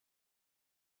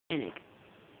Panic.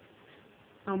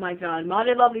 Oh my god,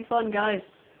 modded lobby fun, guys.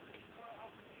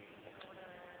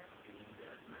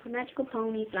 A magical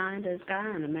pony flying to the sky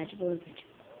on a magical adventure.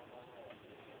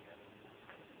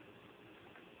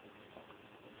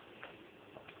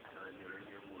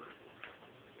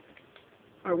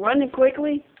 We're running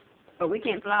quickly, but we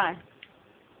can't fly.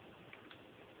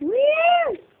 Woo!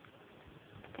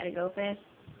 Gotta go fast.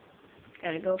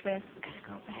 Gotta go fast. Gotta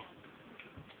go fast.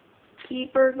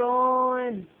 Keep her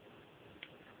going.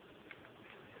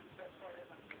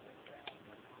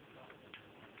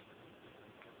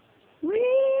 Woo!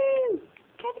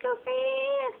 Gotta go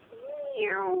fast.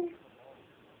 Meow.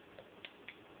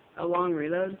 A long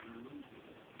reload.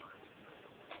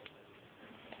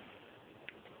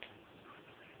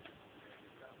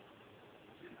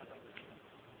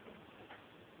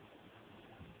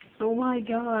 Oh my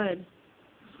god.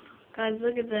 Guys,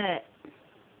 look at that.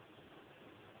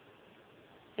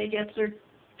 Hey, Jester.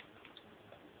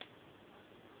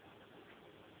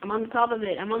 I'm on the top of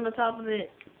it. I'm on the top of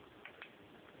it.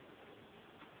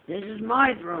 This is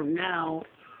my throne now.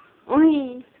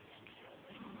 Oink.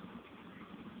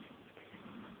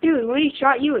 Dude, when he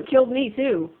shot you, it killed me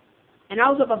too. And I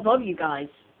was up above you guys.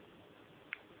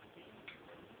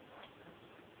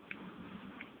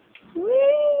 Woo!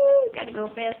 Gotta go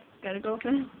fast. Gotta go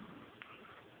fast.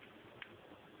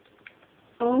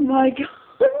 Oh my god,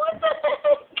 what the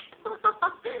heck?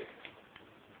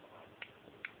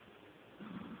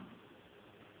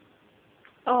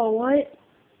 Oh, what?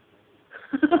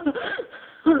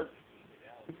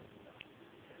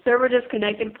 Server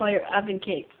disconnected, player I've been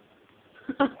kicked.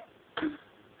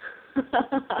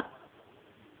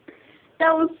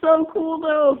 That was so cool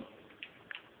though.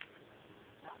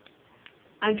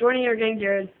 I'm joining your gang,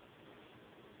 Jared.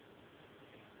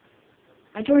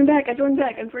 I'm joining back, I'm joining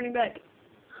back, I'm joining back.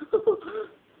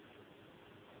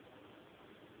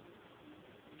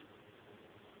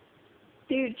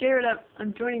 Dude, Jared,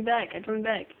 I'm joining back, I'm joining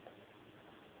back.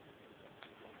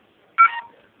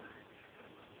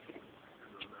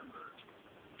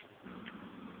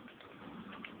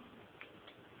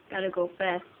 Gotta go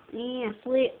fast. Yeah,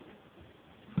 flip.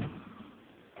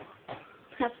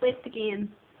 I flipped again.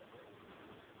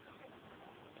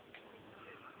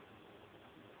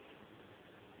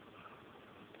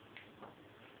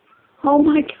 Oh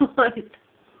my god.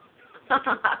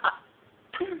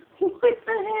 What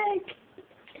the heck?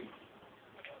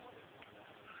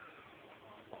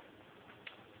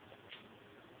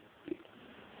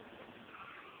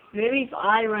 Maybe if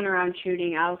I run around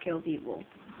shooting, I'll kill people.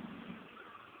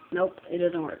 Nope, it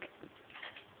doesn't work.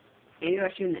 Maybe I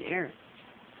shoot in the air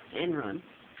and run.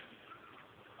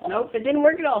 Nope, it didn't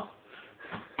work at all.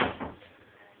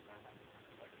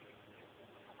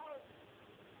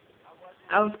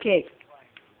 I was kicked.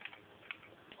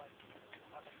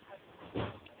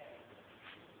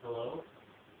 Hello?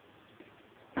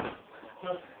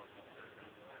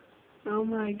 Oh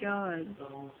my god.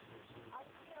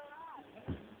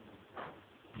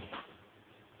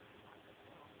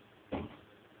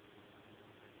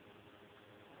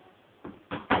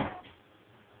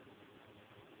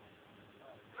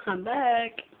 I'm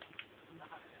back.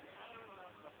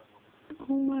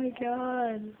 Oh my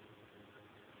god.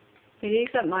 Did he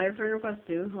accept my friend request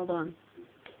too? Hold on.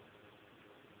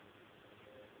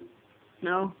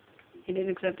 No, he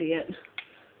didn't accept it yet.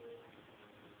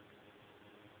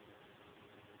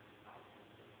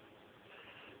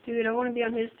 Dude, I want to be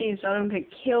on his team so I don't get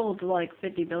killed like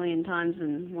 50 billion times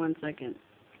in 1 second.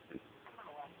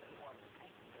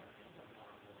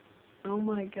 Oh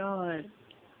my god.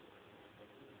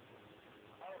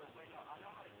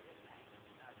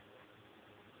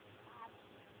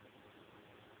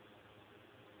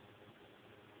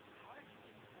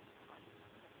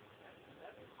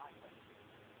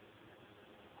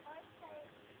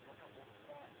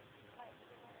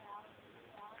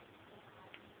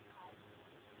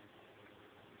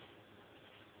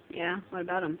 Yeah, what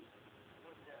about him?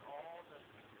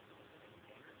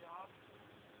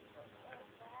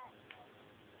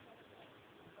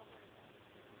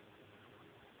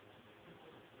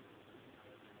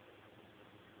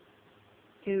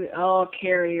 Dude, oh,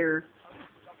 carrier.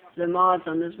 The mods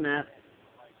on this map.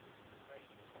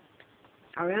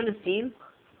 Are we on a team?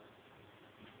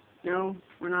 No,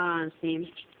 we're not on a team.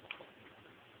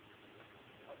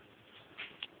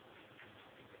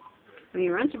 When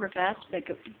you run super fast,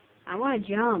 like, I want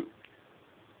to jump.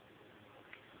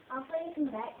 I'll play some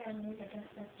background music and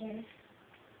stuff, Jared.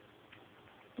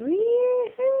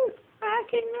 Wee-hoo! I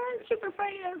can run super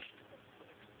fast.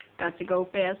 Got to go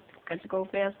fast. Got to go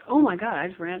fast. Oh my god, I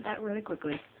just ran that really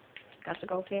quickly. Got to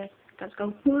go fast. Got to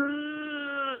go.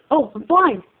 Oh, I'm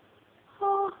flying.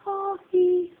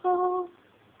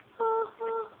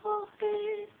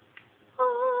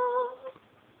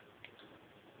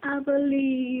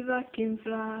 believe I can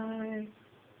fly.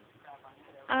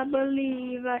 I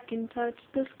believe I can touch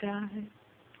the sky.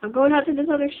 I'm going out to this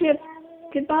other ship.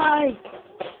 Goodbye.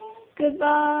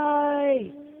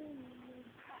 Goodbye.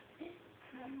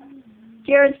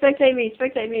 Jared, spectate me.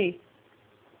 Spectate me.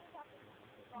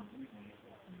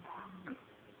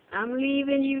 I'm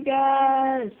leaving you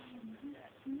guys.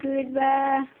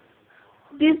 Goodbye.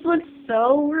 This looks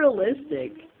so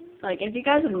realistic. Like, if you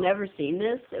guys have never seen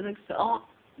this, it looks so... Oh.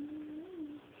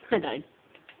 I died.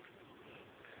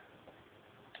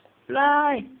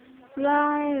 Fly.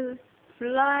 Fly.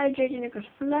 Fly, JJ Nichols.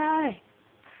 Fly.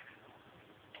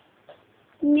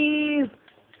 No.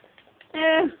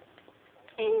 Eh.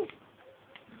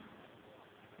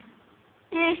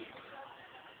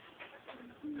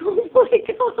 Oh my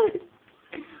god!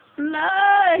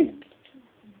 Fly!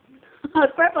 Oh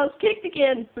crap, I was kicked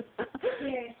again!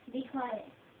 Here, be quiet.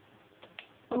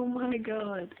 Oh my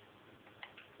god.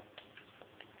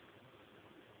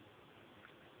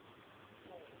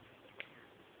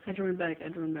 I had to run back,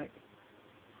 This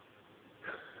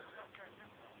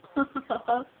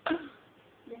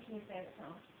is your favorite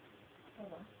song.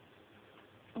 Hold on.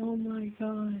 Oh my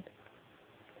god.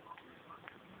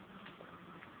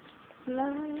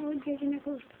 Fly, JJ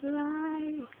Nichols,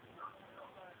 fly!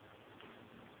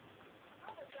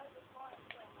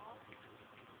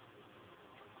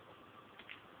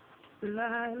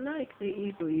 Fly like the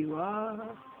eagle you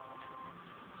are.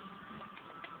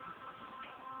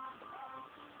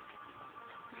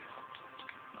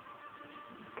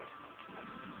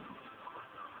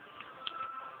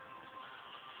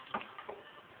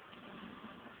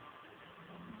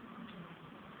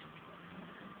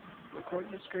 Record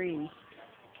the screen.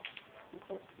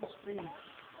 Record the screen.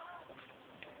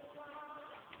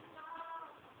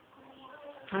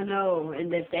 I know,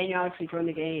 and if Daniel actually joined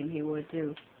the game, he would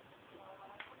too.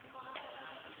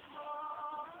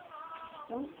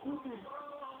 Don't do that.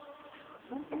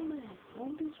 Don't do that.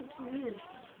 Don't do such a man.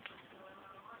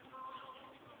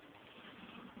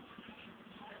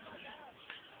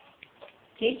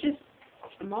 He's just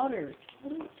a modder.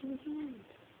 What are you doing?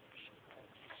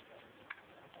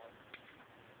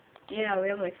 Yeah, we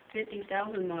have like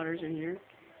 50,000 modders in here.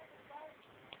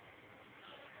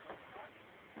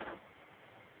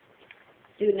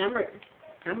 Dude, I'm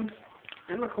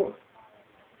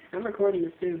recording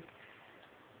this too.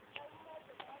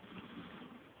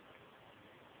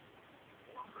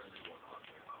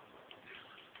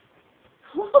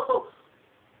 Oh,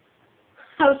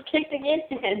 I was kicked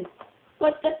again.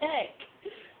 What the heck?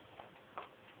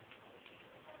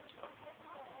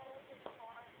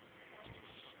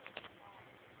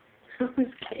 I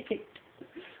was kicked.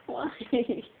 Why?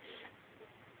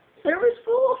 Server's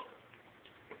full.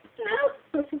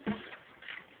 No.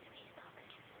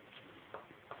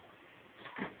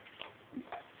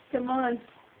 Come on.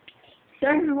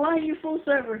 Server, why are you full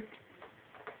server?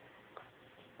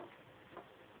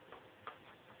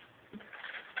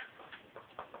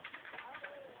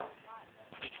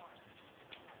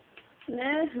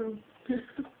 No.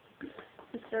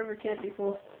 The server can't be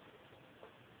full.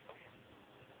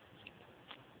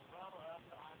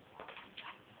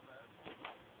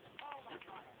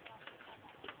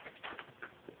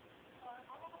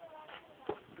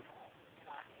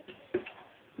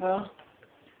 Well,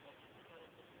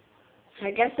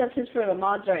 I guess that's it for the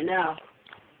mods right now.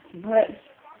 But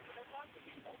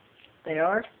they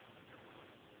are.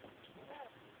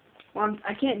 Well,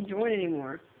 I can't join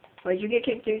anymore. Wait, did you get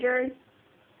kicked too, Jared?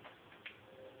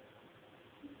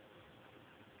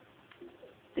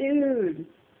 Dude.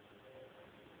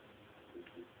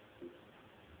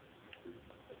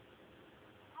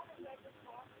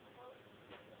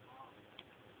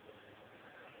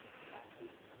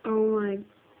 Oh my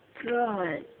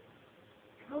god.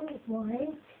 Oh,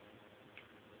 what?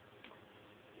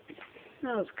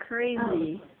 That was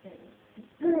crazy.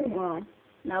 Well,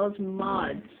 that was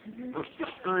mods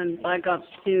on Black Ops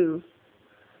 2.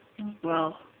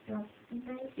 Well,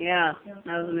 yeah, that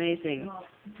was amazing.